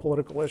fundamental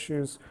political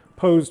issues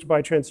posed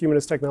by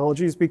transhumanist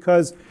technologies,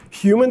 because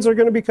humans are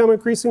going to become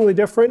increasingly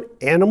different,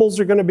 animals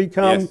are going to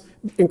become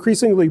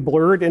increasingly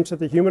blurred into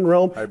the human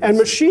realm, and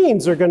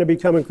machines are going to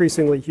become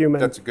increasingly human.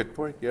 That's a good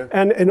point, yeah.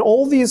 And in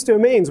all these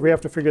domains, we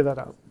have to figure that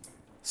out.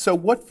 So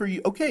what for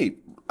you, okay,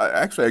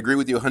 actually I agree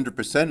with you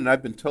 100%, and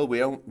I've been told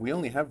we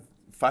only have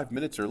 5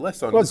 minutes or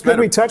less on this. Well, it's good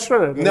we touched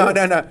on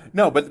it.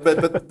 No, but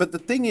the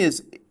thing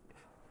is,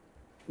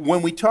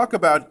 when we talk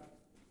about,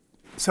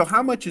 so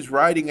how much is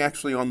riding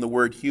actually on the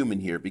word human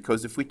here?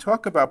 Because if we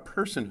talk about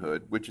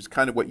personhood, which is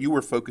kind of what you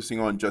were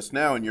focusing on just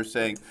now, and you're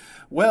saying,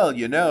 well,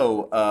 we've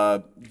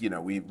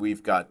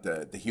got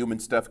the human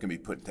stuff can be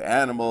put into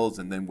animals,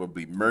 and then we'll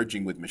be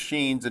merging with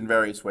machines in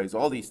various ways.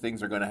 All these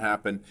things are going to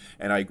happen,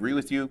 and I agree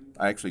with you.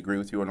 I actually agree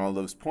with you on all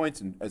those points,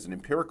 and as an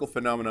empirical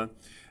phenomenon.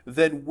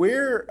 Then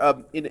where,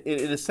 in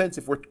a sense,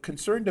 if we're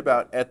concerned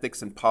about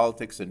ethics and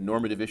politics and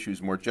normative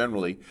issues more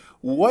generally,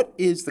 what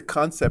is the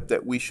concept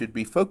that we should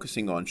be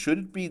focusing on? Should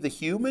it be the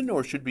human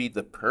or should it be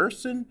the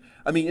person?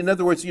 I mean, in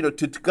other words,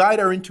 to guide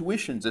our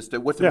intuitions as to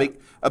what to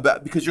make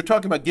about, because you're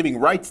talking about giving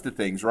rights to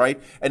things,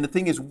 right? And the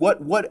thing is,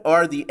 what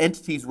are the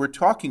entities we're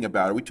talking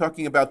about? Are we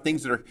talking about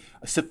things that are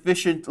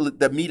sufficient,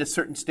 that meet a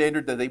certain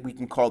standard that we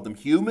can call them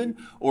human?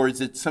 Or is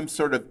it some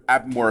sort of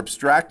more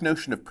abstract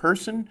notion of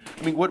person?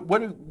 I mean,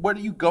 what are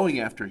you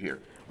going after here?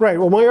 Right.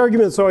 Well, my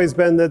argument's always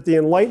been that the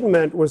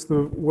Enlightenment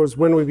was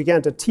when we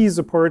began to tease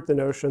apart the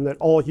notion that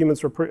all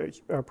humans are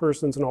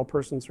persons and all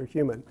persons are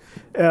human.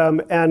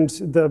 And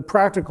the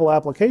practical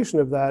application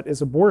of that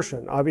is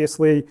abortion.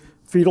 Obviously,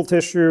 fetal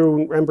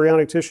tissue,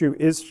 embryonic tissue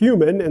is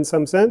human in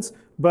some sense,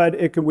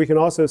 but we can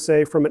also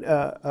say from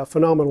a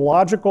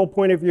phenomenological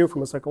point of view,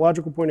 from a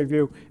psychological point of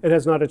view, it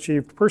has not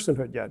achieved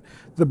personhood yet.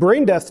 The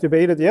brain death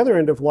debate at the other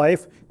end of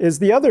life is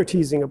the other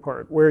teasing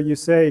apart, where you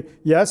say,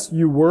 yes,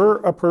 you were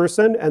a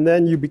person, and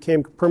then you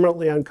became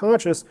permanently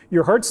unconscious.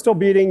 Your heart's still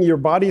beating, your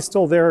body's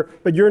still there,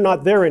 but you're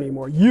not there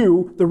anymore.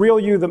 You, the real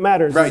you that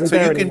matters, right, isn't so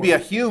there you can anymore. be a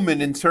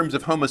human in terms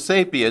of Homo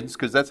sapiens,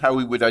 because that's how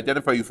we would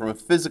identify you from a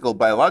physical,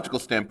 biological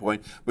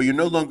standpoint, but you're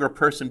no longer a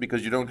person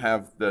because you don't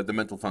have the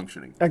mental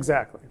functioning.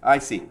 Exactly. I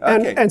see.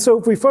 Okay. And so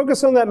if we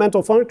focus on that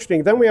mental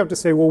functioning, then we have to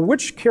say, well,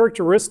 which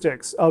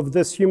characteristics of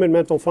this human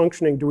mental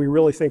functioning do we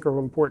really think are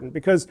important?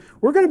 Because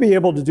we're going to be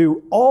able to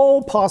do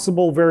all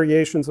possible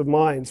variations of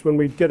minds when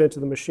we get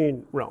into the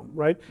machine realm,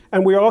 right?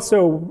 And we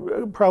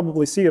also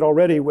probably see it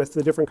already with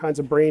the different kinds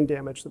of brain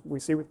damage that we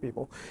see with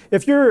people.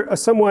 If you're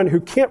someone who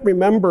can't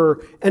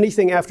remember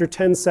anything after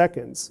 10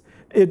 seconds,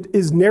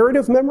 is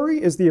narrative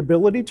memory, is the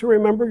ability to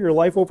remember your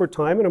life over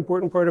time an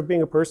important part of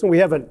being a person? We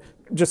haven't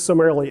just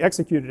summarily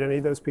executed any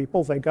of those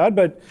people, thank God,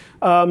 but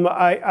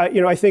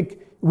I think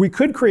we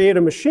could create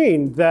a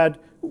machine that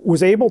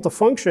was able to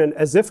function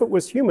as if it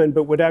was human,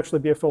 but would actually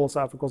be a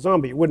philosophical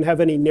zombie. It wouldn't have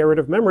any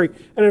narrative memory.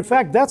 And in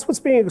fact, that's what's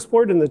being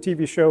explored in the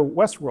TV show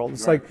Westworld.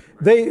 It's like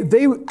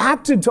they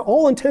acted to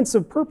all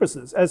intensive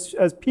purposes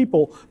as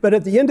people, but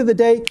at the end of the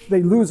day,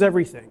 they lose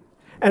everything.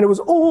 And it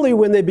was only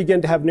when they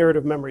begin to have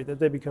narrative memory that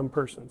they become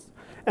persons.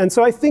 And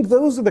so I think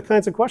those are the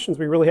kinds of questions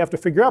we really have to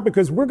figure out,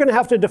 because we're going to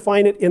have to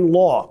define it in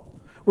law.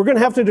 We're going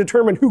to have to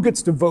determine who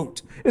gets to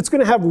vote. It's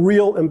going to have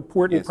real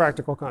important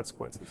practical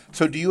consequences.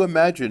 So do you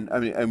imagine, I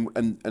mean,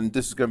 and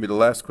this is going to be the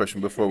last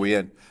question before we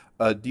end,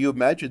 do you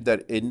imagine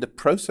that in the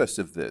process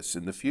of this,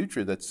 in the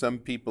future, that some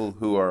people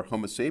who are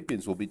Homo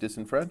sapiens will be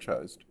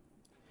disenfranchised?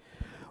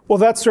 Well,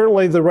 that's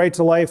certainly the right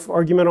to life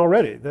argument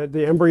already.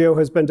 The embryo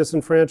has been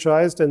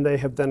disenfranchised, and they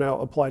have then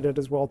applied it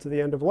as well to the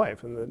end of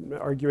life, and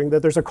arguing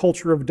that there's a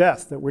culture of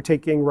death, that we're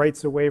taking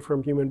rights away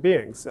from human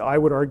beings. I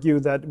would argue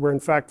that we're in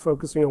fact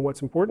focusing on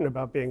what's important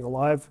about being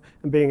alive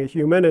and being a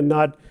human, and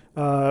not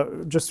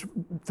just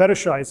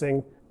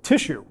fetishizing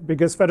tissue,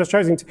 because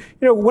fetishizing,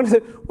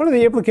 one of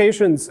the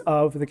implications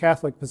of the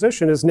Catholic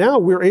position is now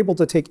we're able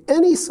to take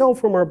any cell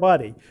from our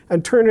body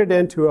and turn it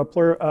into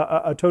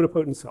a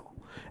totipotent cell.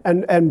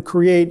 And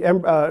create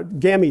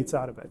gametes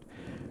out of it.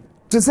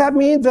 Does that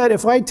mean that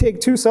if I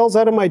take 2 cells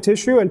out of my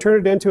tissue and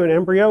turn it into an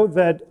embryo,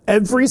 that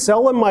every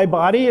cell in my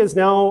body is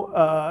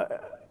now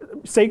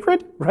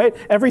sacred, right?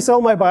 Every cell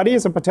in my body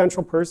is a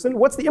potential person.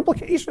 What's the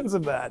implications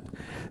of that?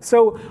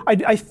 So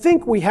I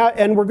think we have,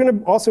 and we're going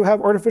to also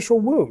have artificial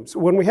wombs.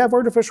 When we have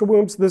artificial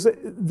wombs,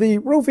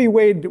 the Roe v.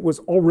 Wade was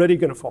already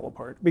going to fall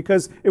apart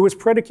because it was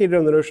predicated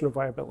on the notion of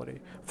viability.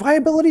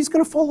 Viability is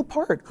going to fall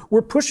apart.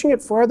 We're pushing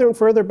it farther and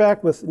farther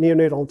back with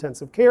neonatal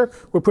intensive care.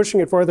 We're pushing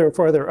it farther and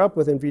farther up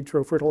with in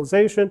vitro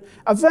fertilization.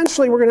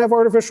 Eventually, we're going to have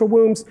artificial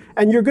wombs,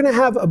 and you're going to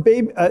have a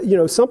baby,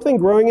 something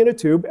growing in a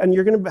tube, and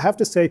you're going to have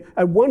to say,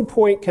 at one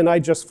point, can I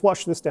just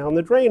flush this down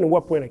the drain, and at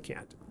what point I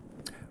can't?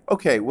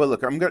 Okay, well,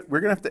 look, we're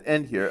going to have to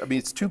end here. I mean,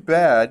 it's too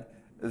bad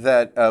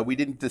that we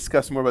didn't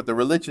discuss more about the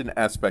religion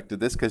aspect of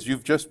this, because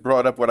you've just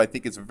brought up what I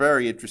think is a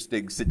very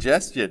interesting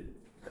suggestion,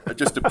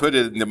 just to put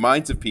it in the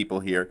minds of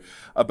people here,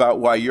 about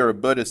why you're a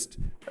Buddhist,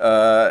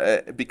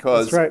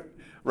 because, that's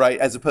right,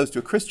 as opposed to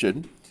a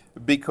Christian,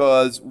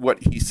 because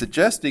what he's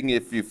suggesting,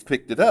 if you've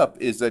picked it up,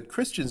 is that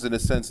Christians, in a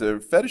sense, are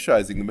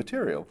fetishizing the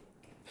material.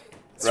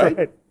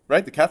 right?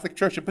 Right? The Catholic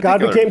Church in particular.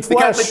 God became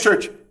flesh. The Catholic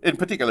Church in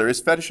particular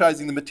is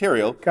fetishizing the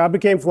material. God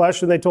became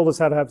flesh, and they told us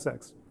how to have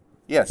sex.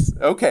 Yes,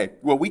 okay.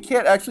 Well, we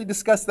can't actually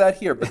discuss that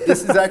here, but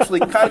this is actually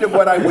kind of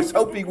what I was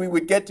hoping we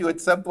would get to at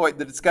some point in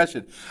the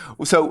discussion.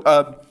 So,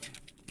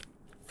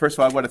 first of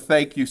all, I want to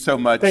thank you so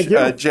much,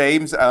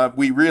 James.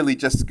 We really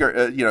just,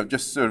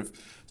 just sort of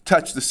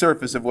touched the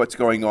surface of what's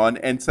going on.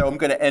 And so I'm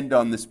going to end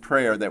on this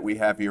prayer that we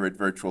have here at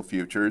Virtual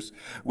Futures,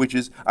 which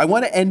is, I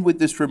want to end with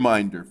this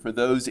reminder for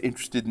those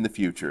interested in the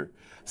future.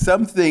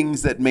 Some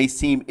things that may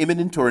seem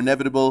imminent or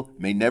inevitable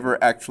may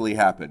never actually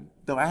happen.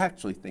 Though I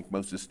actually think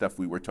most of the stuff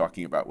we were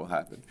talking about will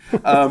happen.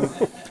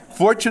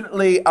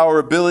 Fortunately, our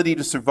ability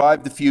to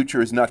survive the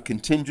future is not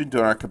contingent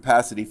on our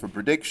capacity for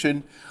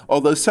prediction,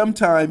 although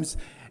sometimes,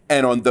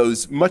 and on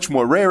those much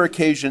more rare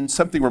occasions,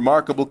 something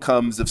remarkable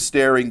comes of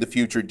staring the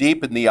future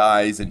deep in the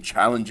eyes and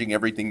challenging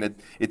everything that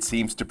it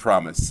seems to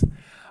promise.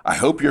 I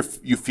hope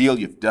you feel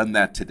you've done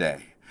that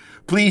today.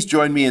 Please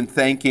join me in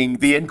thanking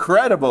the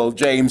incredible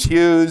James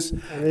Hughes.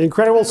 And the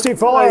incredible Steve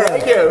Follier.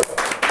 Thank you.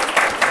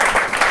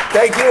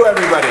 Thank you,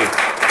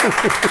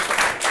 everybody.